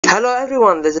Hello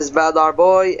everyone, this is Badar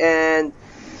Boy and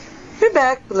we're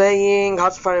back playing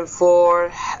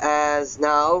HOI4 as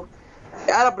now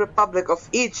the Arab Republic of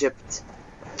Egypt.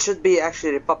 It should be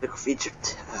actually Republic of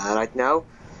Egypt right now,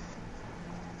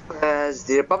 as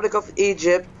the Republic of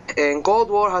Egypt in Cold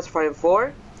War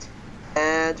HOI4,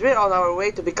 and we're on our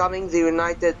way to becoming the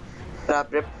United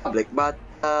Arab Republic. But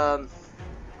I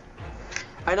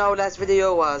know last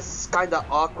video was kinda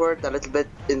awkward a little bit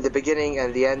in the beginning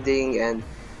and the ending, and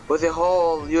with the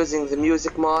whole using the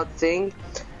music mod thing.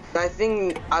 I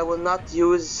think I will not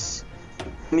use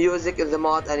music in the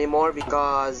mod anymore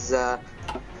because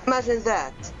imagine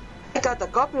that, I got a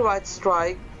copyright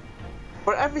strike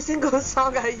for every single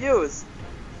song I use.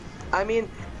 I mean,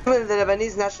 even the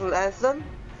Lebanese national anthem,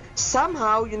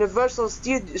 somehow Universal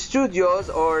Studios,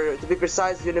 or to be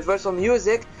precise Universal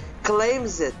Music,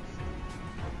 claims it.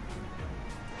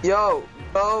 Yo,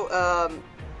 bro,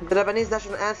 the Lebanese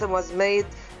national anthem was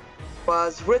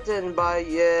written by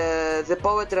the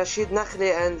poet Rashid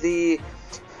Nakhli, and the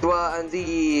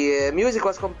music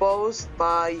was composed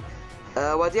by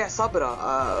Wadi' Sabra.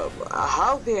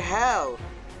 How the hell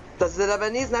does the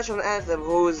Lebanese national anthem,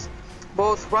 whose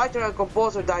both writer and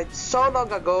composer died so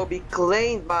long ago, be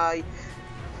claimed by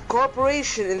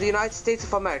corporation in the United States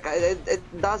of America? It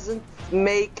doesn't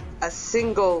make a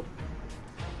single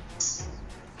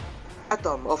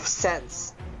atom of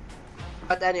sense.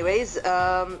 But anyways,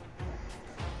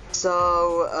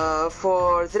 so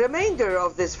for the remainder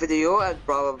of this video and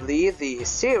probably the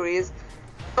series,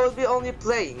 I will be only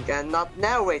playing and not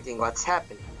narrating what's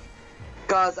happening,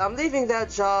 because I'm leaving that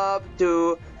job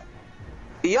to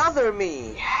the other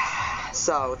me.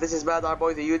 So this is Badar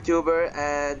Boy, the YouTuber,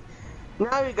 and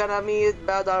now you're gonna meet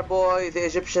Badar Boy, the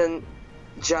Egyptian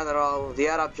general, the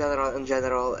Arab general in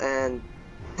general, and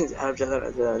Arab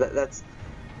general.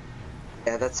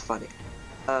 That's funny.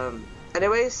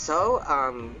 Anyway, so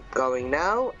I'm going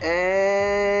now,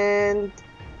 and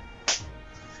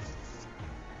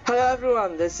hello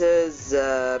everyone, this is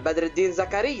Badruddin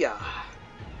Zakaria.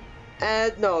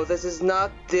 And no, this is not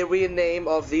the real name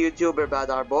of the YouTuber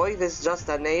Badar Boy. This is just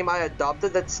a name I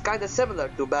adopted that's kinda similar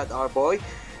to Badar Boy.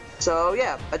 So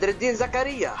yeah, Badruddin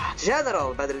Zakaria,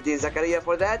 General Badruddin Zakaria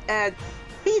for that. And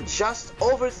he just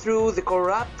overthrew the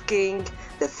corrupt king,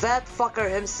 the fat fucker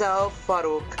himself,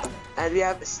 Farouk, and we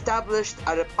have established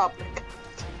a republic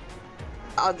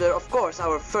under, of course,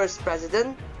 our first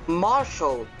president,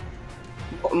 Marshal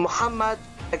Muhammad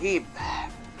Agib.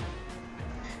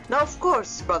 Now, of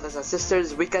course, brothers and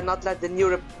sisters, we cannot let the new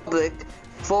republic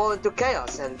fall into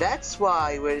chaos, and that's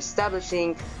why we're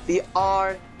establishing the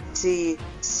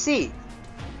RCC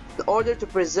in order to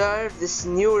preserve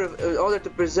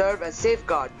and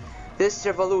safeguard this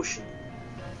revolution.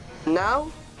 Now,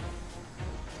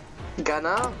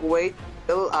 gonna wait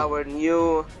till our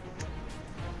new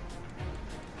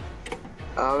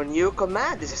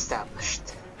command is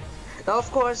established. Now,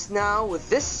 of course, now with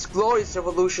this glorious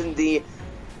revolution, the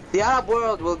Arab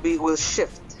world will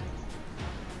shift.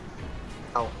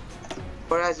 Now,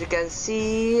 for as you can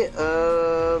see,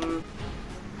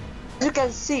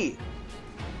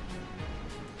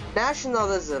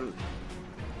 nationalism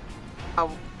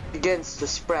begins to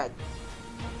spread.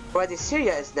 Already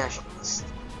Syria is nationalist.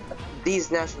 These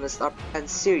nationalists are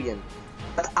pan-Syrian,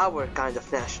 but our kind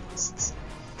of nationalists.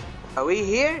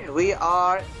 We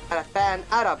are a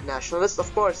Pan-Arab nationalist,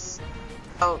 of course.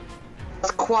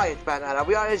 Quiet Pan-Arab.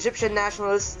 We are Egyptian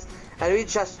nationalists, and we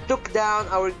just took down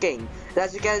our king. And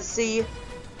as you can see,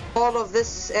 all of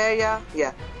this area,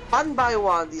 one by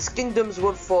one, these kingdoms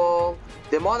will fall,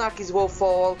 the monarchies will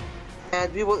fall,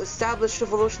 and we will establish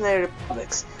revolutionary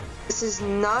republics. This is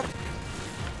not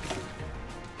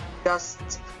just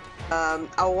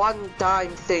a one-time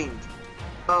thing.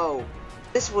 Oh,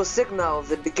 this will signal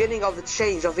the beginning of the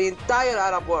change of the entire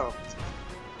Arab world.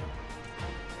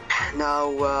 Now,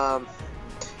 of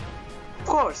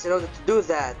course, in order to do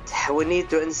that, we need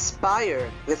to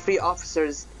inspire the free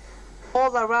officers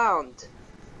all around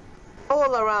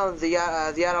the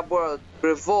Arab world to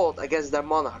revolt against their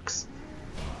monarchs.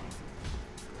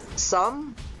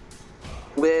 Some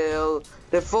will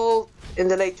revolt in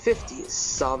the late 50s,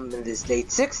 some in the late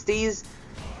 60s,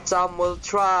 some will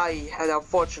try and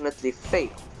unfortunately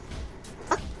fail.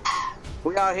 But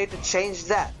we are here to change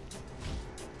that.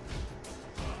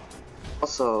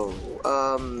 Also,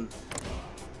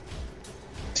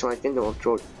 my kingdom of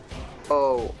Jordan.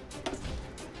 Oh,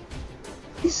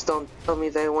 please don't tell me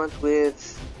they went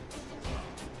with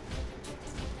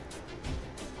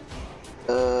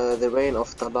the reign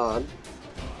of Tabal.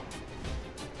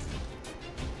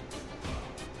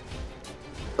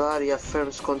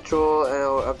 Reaffirms control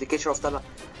or abdication of Talal.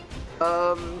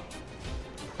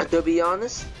 To be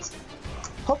honest,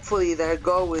 hopefully they'll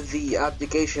go with the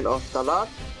abdication of Talal,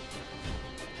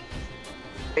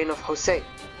 reign of Hussein.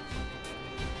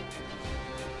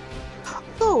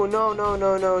 Oh no no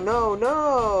no no no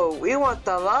no! We want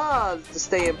Talal to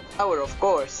stay in power, of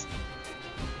course.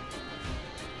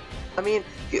 I mean,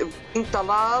 King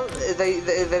Talal,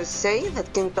 they're saying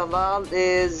that King Talal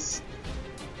is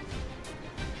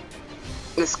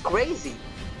crazy.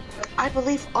 I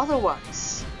believe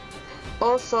otherwise.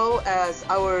 Also, as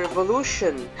our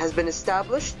revolution has been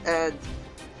established and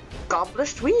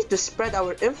accomplished, we need to spread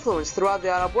our influence throughout the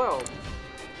Arab world.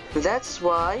 That's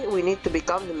why we need to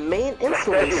become the main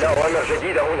influencer.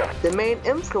 The main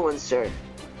influencer.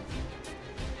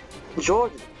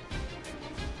 Jordan.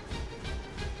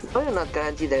 We're not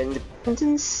guarantee their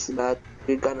independence, but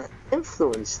we're gonna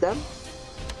influence them.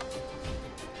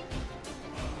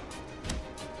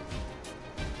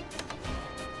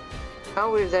 Now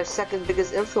we're their second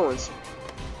biggest influencer.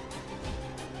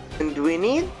 And we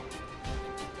need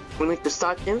to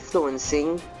start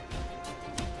influencing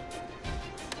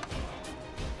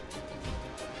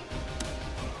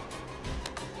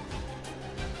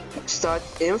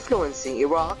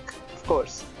Iraq, of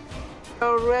course.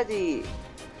 Already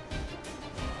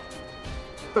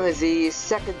the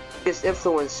second biggest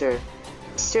influencer,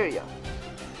 Syria.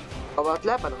 How about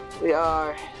Lebanon? We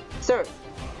are third.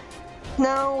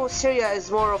 Now Syria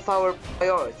is more of our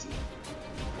priority.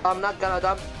 I'm not gonna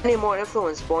dump any more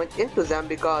influence point into them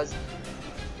because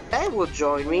they will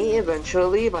join me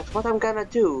eventually, but what I'm gonna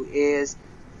do is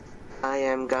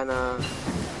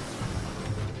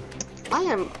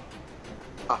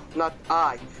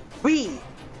we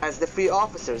as the free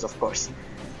officers, of course,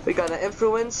 we're gonna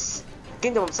influence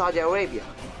Kingdom of Saudi Arabia.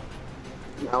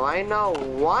 Now I know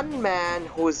one man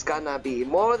who's gonna be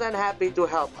more than happy to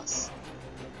help us.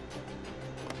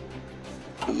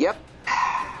 Yep,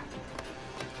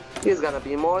 he's gonna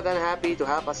be more than happy to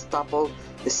help us topple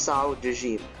the Saud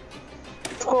regime.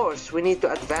 Of course, we need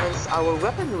to advance our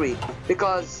weaponry,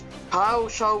 because how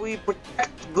shall we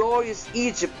protect glorious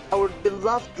Egypt, our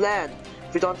beloved land,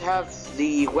 if we don't have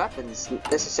the weapons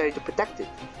necessary to protect it?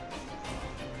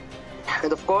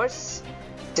 And of course,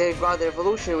 to safeguard the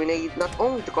revolution, we need not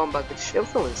only to combat British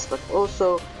influence, but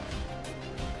also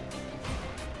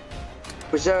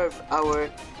preserve our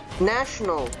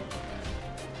national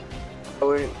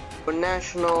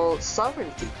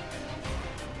sovereignty.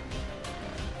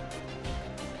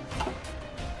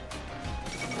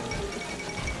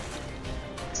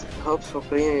 Hopes for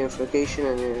Korean unification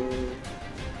and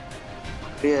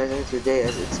realizing today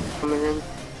as its prominent.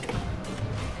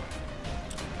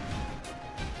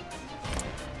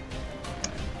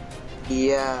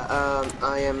 Yeah,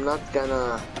 I am not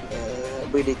gonna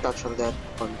really touch on that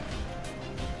one.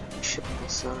 Ship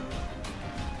missile,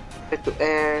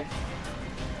 air-to-air,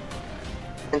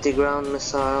 anti-ground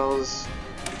missiles,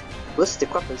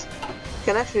 ballistic weapons. You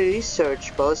can actually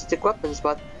research ballistic weapons,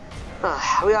 but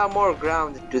we are more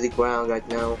grounded to the ground right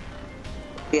now.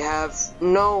 We have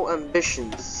no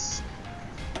ambitions,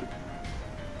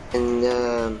 and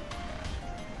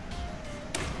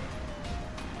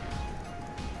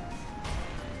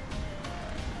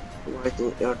right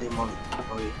in early morning.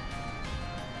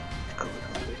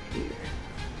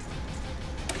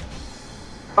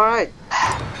 Alright,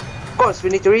 of course we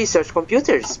need to research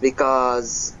computers,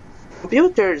 because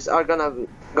computers are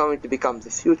going to become the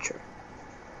future.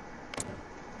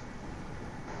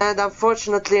 And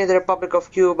unfortunately, in the Republic of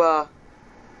Cuba,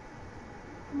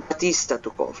 Batista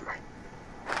took over.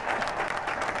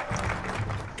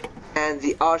 And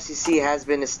the RCC has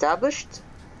been established.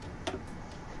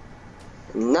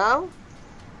 Now,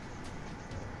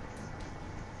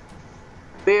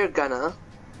 we're gonna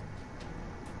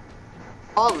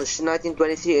abolish the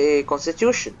 1923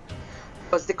 Constitution.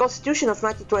 Because the Constitution of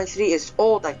 1923 is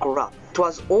old and corrupt. It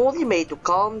was only made to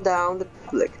calm down the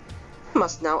public. We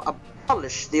must now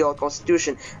abolish the old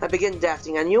Constitution and begin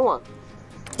drafting a new one.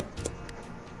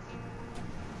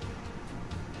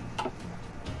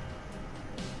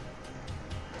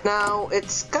 Now,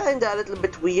 it's kinda a little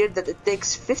bit weird that it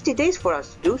takes 50 days for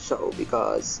us to do so,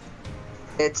 because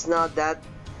it's not that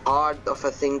hard of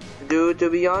a thing to do, to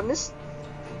be honest.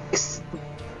 It's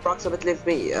approximately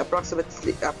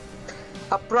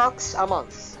approx a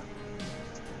month.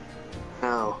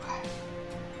 Now,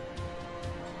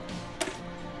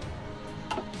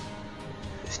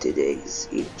 50 days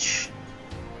each.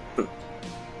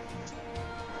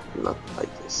 Not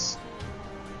like this.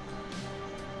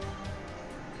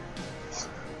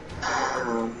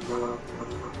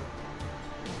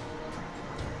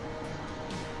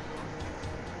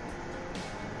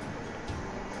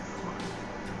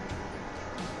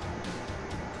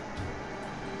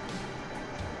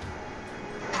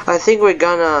 I think we're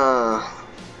gonna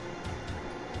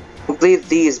complete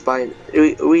these by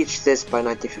reach this by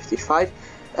 1955.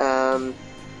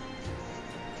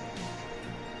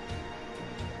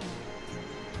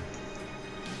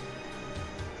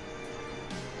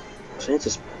 عشان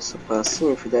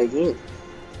فلسطين فدائيين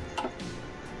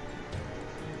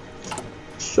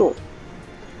شو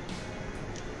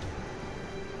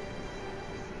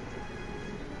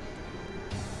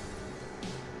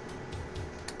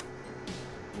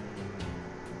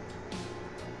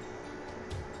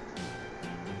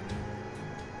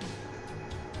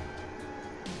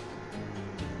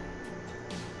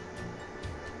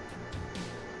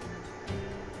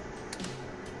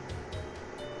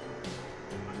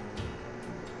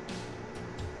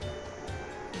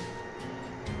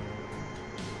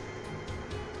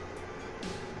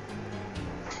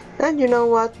And you know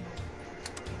what?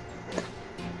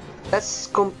 Let's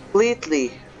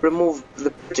completely remove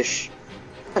the British.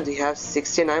 And we have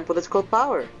 69 political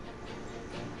power.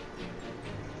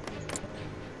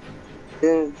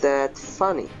 Isn't that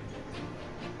funny?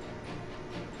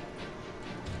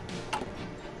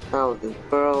 Now the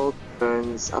world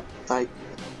turns upside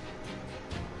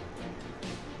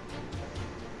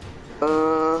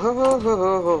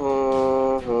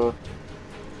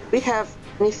we have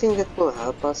anything that will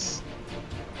help us?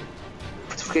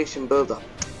 Fortification build up.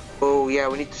 Oh yeah,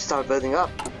 we need to start building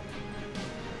up.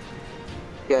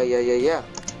 Yeah.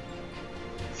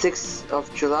 6th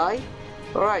of July?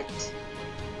 Alright.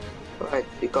 Alright,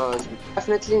 because we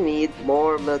definitely need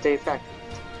more military factories.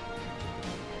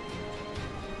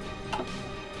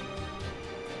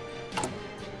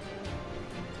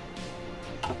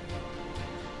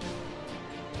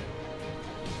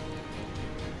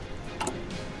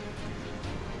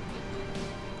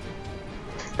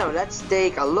 Now let's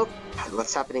take a look at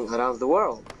what's happening around the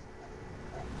world.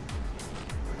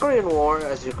 Korean War,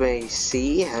 as you may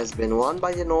see, has been won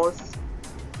by the North.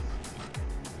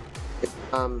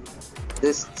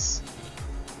 This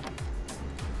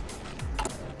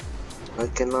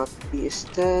cannot be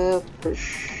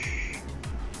established.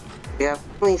 We have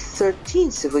only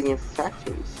 13 civilian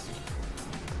factories.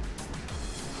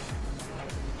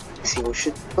 I think we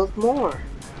should build more.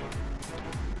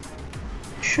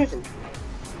 Shouldn't we?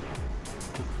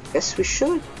 Yes, we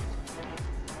should.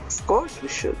 Of course we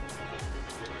should.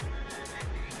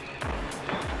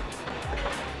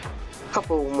 A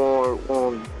couple more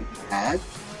won't be bad.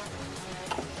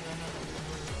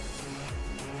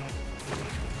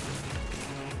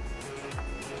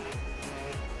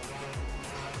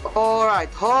 Alright,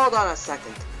 hold on a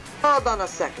second. Hold on a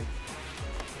second.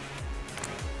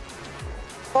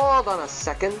 Hold on a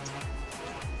second.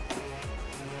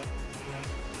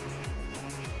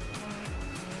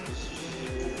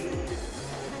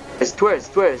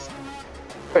 Where's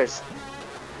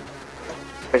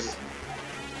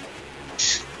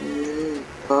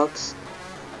box?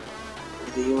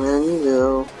 The UN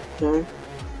will turn.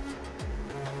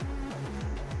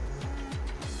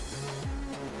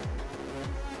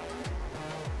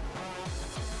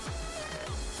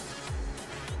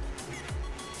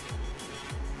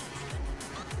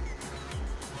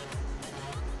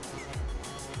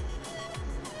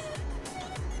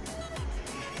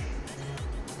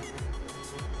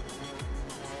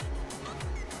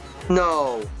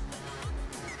 No.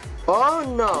 Oh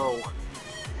no.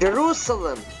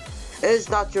 Jerusalem is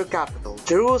not your capital.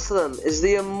 Jerusalem is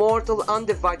the immortal,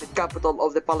 undivided capital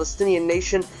of the Palestinian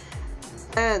nation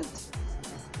and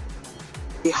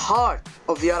the heart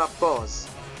of the Arab cause.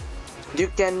 You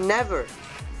can never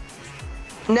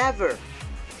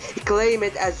claim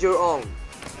it as your own.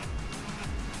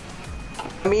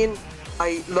 I mean,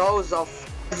 by laws of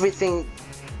everything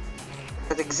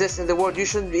that exists in the world, you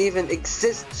shouldn't even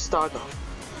exist to start off.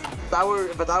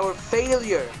 But our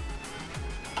failure,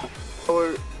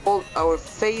 our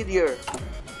failure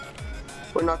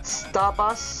will not stop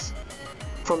us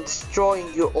from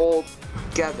destroying you all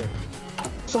together.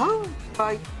 So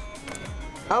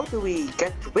how do we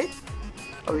get rid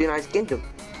of the United Kingdom?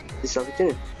 This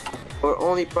opportunity. Our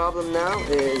only problem now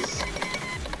is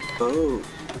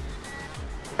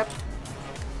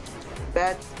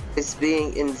that is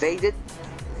being invaded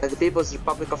by the People's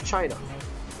Republic of China.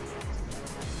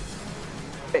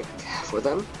 Big for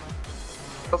them.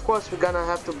 Of course, we're gonna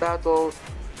have to battle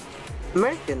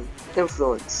American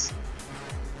influence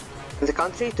in the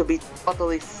country to be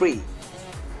totally free,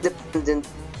 independent,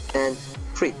 and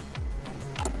free.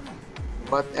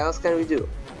 What else can we do?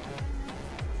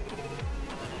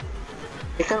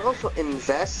 We can also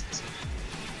invest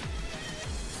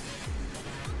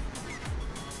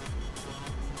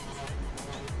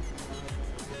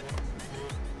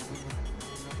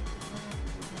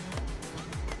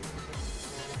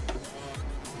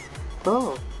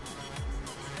Oh.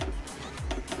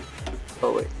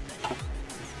 Oh wait.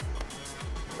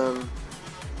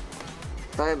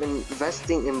 I am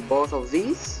investing in both of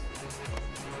these.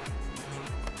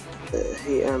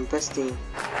 Here I'm investing.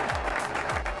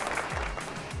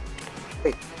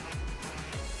 Wait.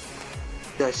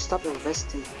 Did I stop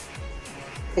investing?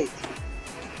 Wait.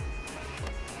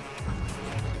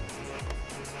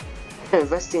 I'm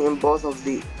investing in both of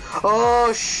the.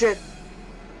 Oh shit!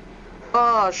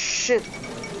 Oh shit!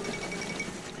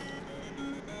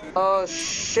 Oh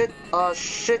shit! Oh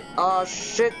shit! Oh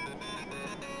shit!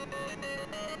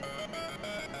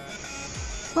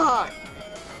 Fuck!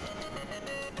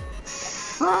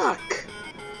 Fuck!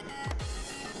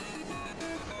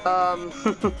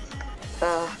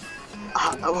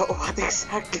 What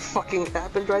exactly fucking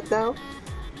happened right now?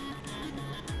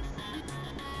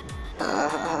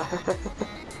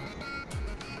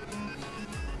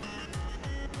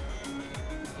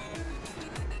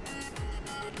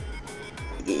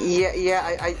 Yeah,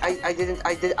 I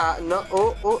did, no,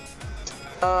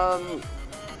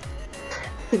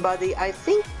 buddy, I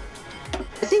think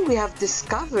we have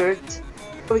discovered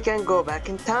we can go back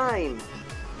in time.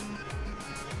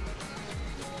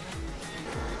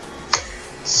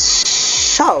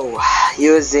 So,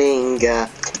 using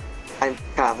time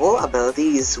travel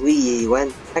abilities, we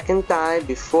went back in time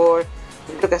before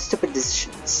we took a stupid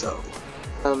decision. So,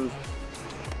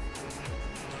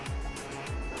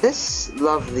 this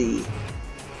lovely,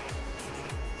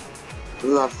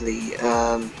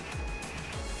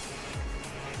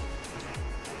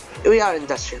 we are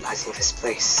industrializing this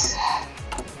place.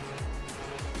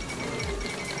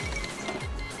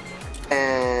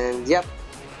 And yep.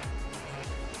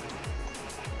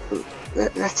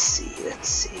 Let's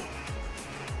see.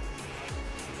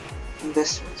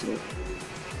 Investments.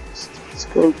 Let's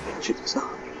go and check this out.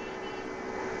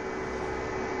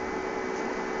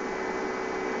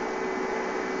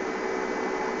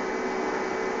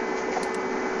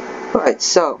 Right,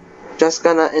 so just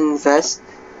gonna invest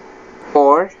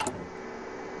more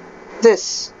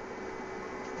this.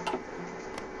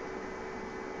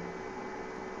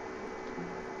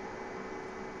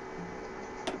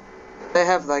 I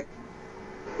have like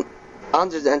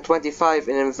 125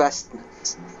 in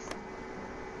investments.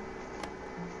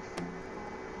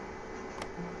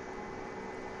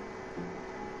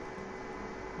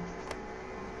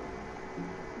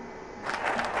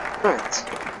 Right.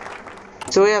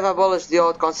 So we have abolished the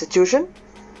old constitution.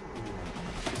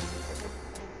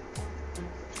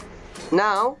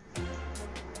 Now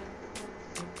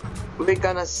we're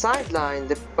gonna sideline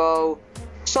the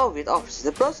pro-Soviet officers.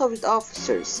 The pro-Soviet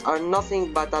officers are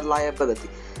nothing but a liability.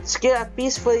 Secure a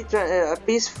peaceful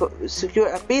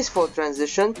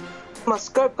transition. We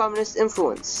must curb communist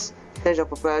influence. Change the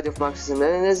popularity of Marxism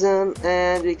Leninism,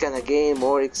 and we're gonna gain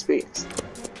more experience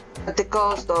at the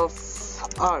cost of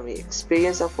army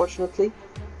experience, unfortunately.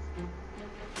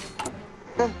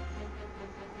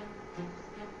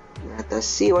 Let us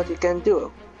see what we can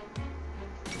do.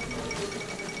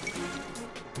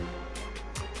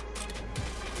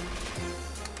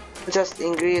 Just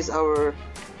increase our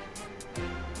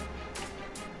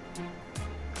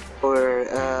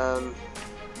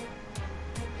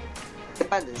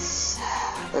independence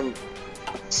and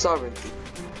sovereignty.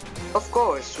 Of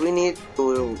course, we need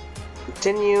to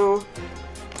continue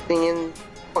in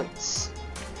points.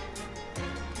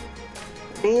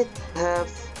 We need to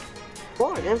have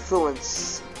more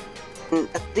influence in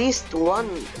at least one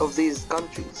of these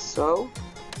countries. So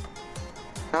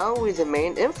now we're the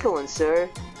main influencer,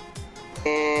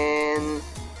 and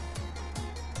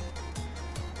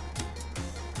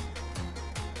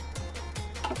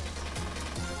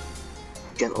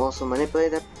we can also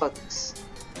manipulate their politics.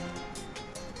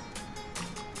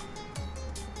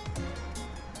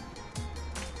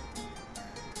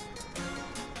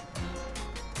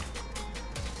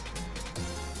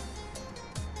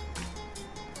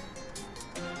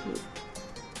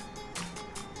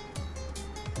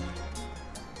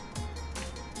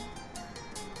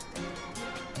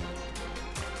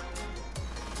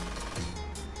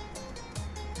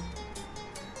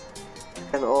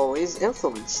 Can always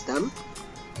influence them.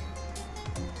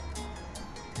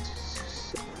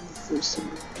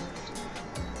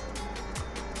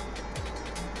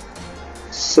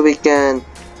 So we can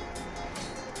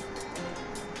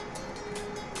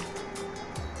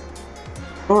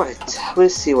alright, we'll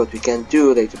see what we can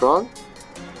do later on.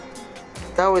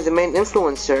 Now we're the main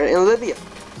influencer in Libya.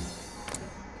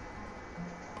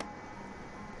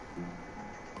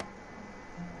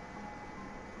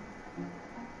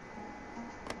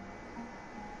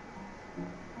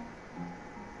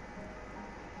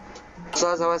 So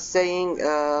as I was saying,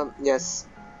 yes,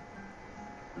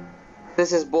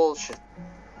 this is bullshit.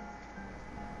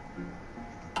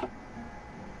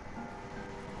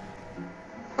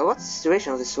 What's the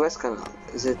situation of the Suez Canal?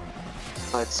 Is it?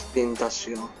 It's been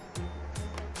industrial.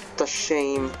 What a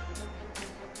shame.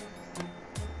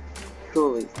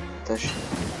 Truly, what a shame.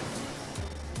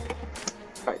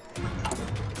 Right.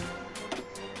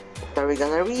 Are we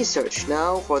gonna research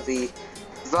now for the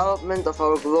development of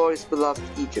our glorious beloved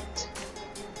Egypt?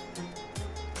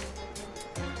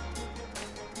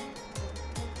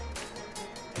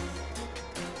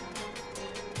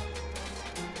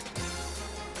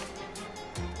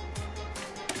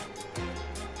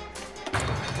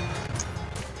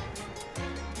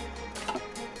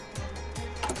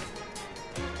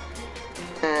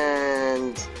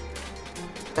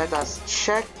 Let us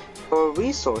check our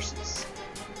resources.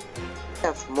 We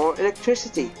have more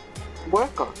electricity to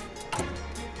work on.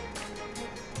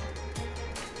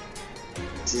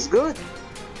 This is good.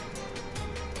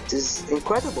 This is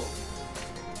incredible.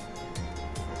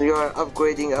 We are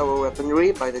upgrading our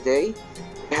weaponry by the day.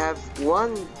 We have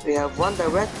one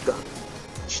direct gun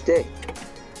each day.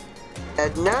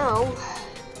 And now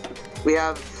we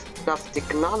have enough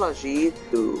technology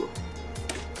to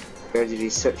already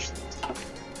research it.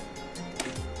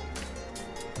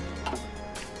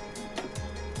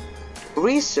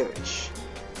 Research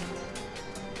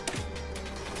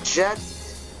jet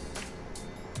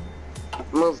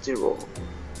multi-role.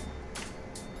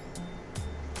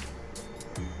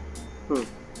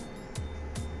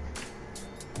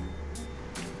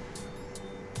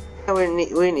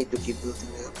 We need to keep building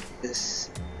up this.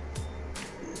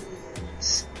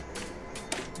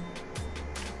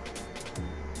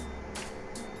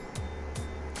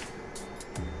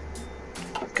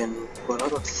 We can do a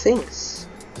lot of things.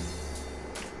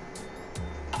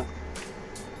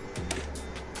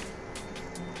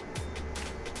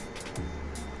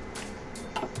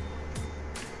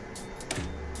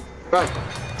 Right,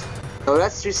 now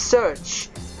let's research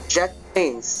jet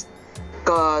planes,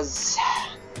 because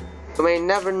you may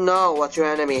never know what your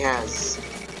enemy has.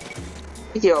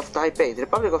 Treaty of Taipei, the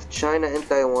Republic of China and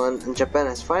Taiwan and Japan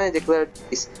has finally declared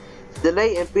peace. The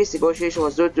delay in peace negotiation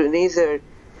was due to neither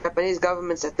Japanese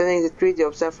governments attending the Treaty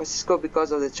of San Francisco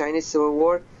because of the Chinese Civil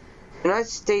War. The United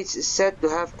States is said to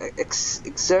have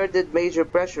exerted major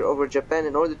pressure over Japan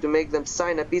in order to make them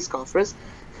sign a peace conference.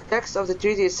 The text of the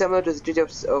treaty is similar to the Treaty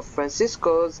of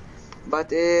Francisco's,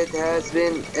 but it has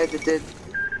been edited.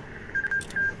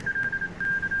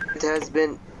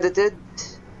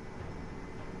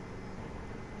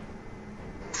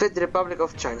 Fit the Republic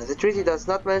of China. The treaty does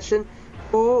not mention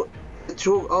who the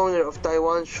true owner of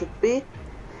Taiwan should be.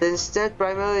 It instead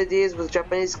primarily deals with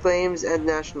Japanese claims and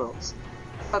nationals.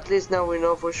 At least now we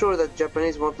know for sure that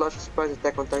Japanese won't launch a surprise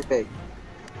attack on Taipei.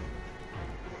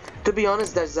 To be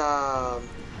honest, there's a...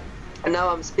 Now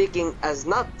I'm speaking as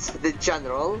not the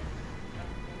general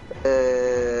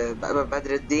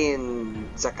Badruddin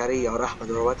Zakaria or Ahmed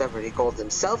or whatever he called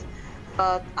himself,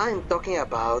 but I'm talking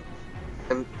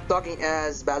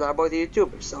as Bad Our Boy the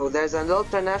YouTuber. So there's an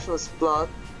ultra-nationalist plot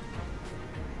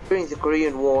during the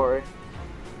Korean War,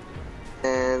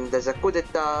 and there's a coup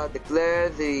d'etat, declare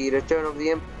the return of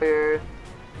the empire.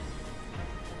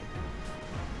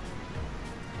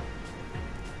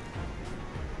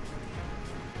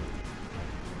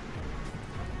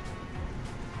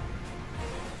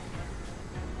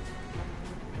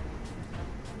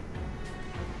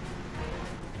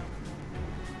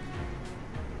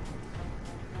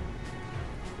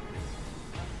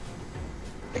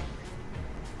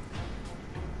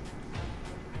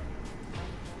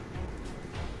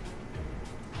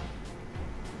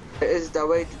 Is the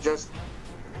way to just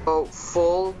go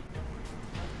full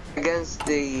against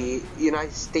the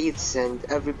United States and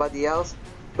everybody else,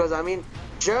 because I mean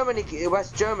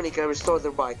West Germany can restore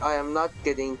their bike. I am not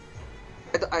kidding.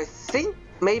 I think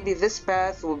maybe this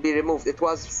path will be removed. It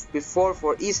was before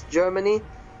for East Germany,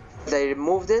 they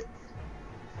removed it.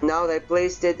 Now they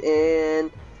placed it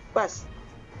in West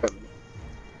Germany.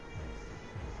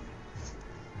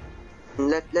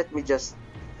 Let me just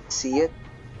see it.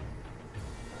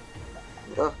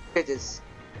 Oh, it is.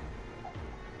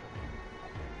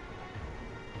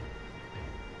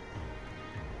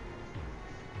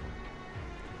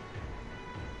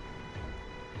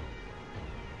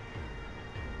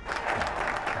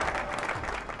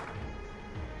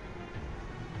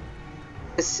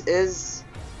 This is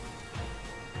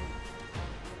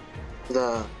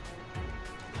the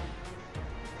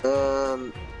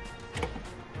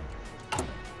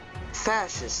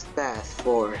fascist path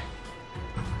for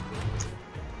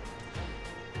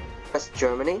West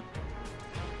Germany.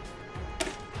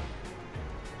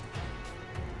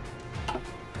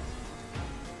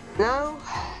 Now,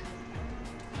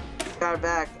 we are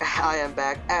back. I am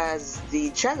back as the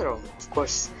general, of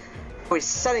course. We're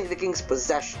selling the king's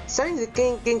possessions. Selling the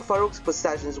King Farouk's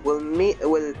possessions will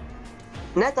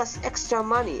net us extra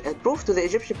money and prove to the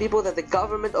Egyptian people that the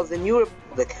government of the new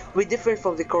republic will be different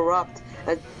from the corrupt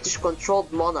and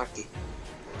British-controlled monarchy.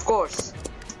 Of course,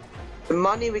 the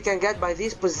money we can get by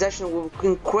these possessions will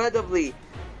incredibly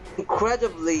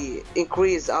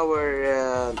increase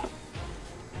our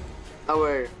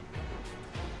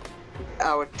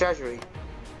treasury.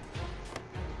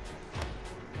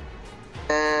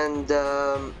 And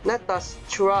let us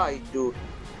try to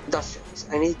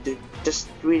industrialize. I need to just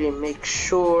really make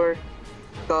sure,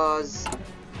 because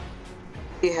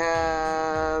we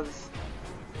have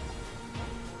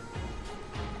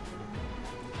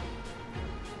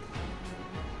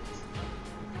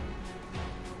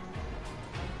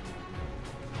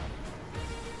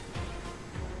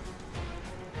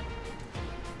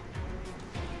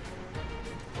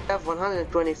have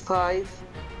 125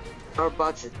 our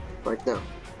budget right now.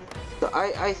 So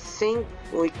I think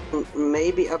we can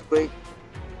maybe upgrade.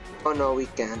 Oh no, we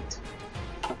can't.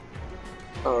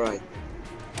 Alright,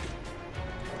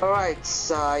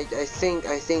 side. I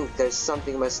think there's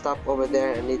something messed up over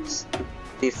there and needs to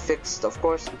be fixed, of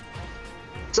course.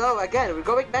 So again, we're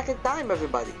going back in time,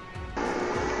 everybody.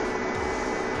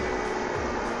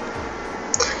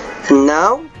 And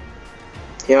now,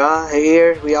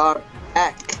 here we are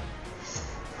back.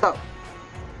 So,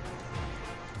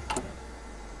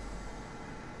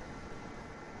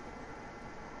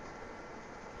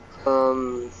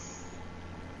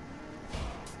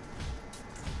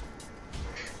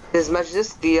 His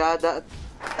Majlis Qiyada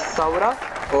Thawra,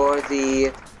 or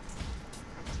the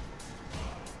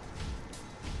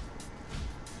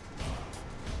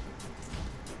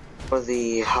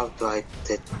how do I put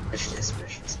it?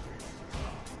 Majlis.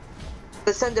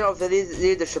 The center of the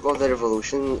leadership of the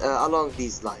revolution, along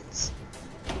these lines.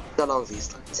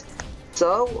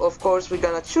 So, of course, we're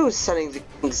gonna choose selling the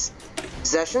king's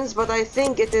possessions, but I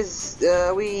think it is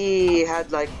we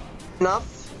had like enough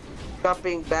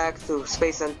jumping back to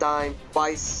space and time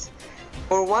twice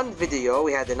for one video.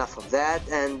 We had enough of that,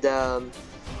 and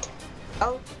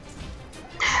well,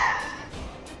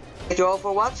 thank you all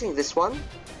for watching this one.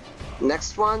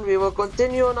 Next one, we will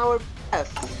continue on our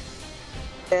path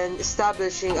and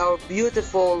establishing our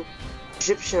beautiful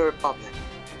Egyptian Republic.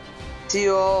 See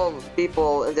you all,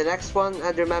 people, in the next one,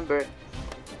 and remember,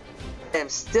 I am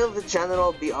still the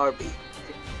General BRB.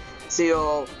 See you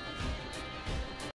all.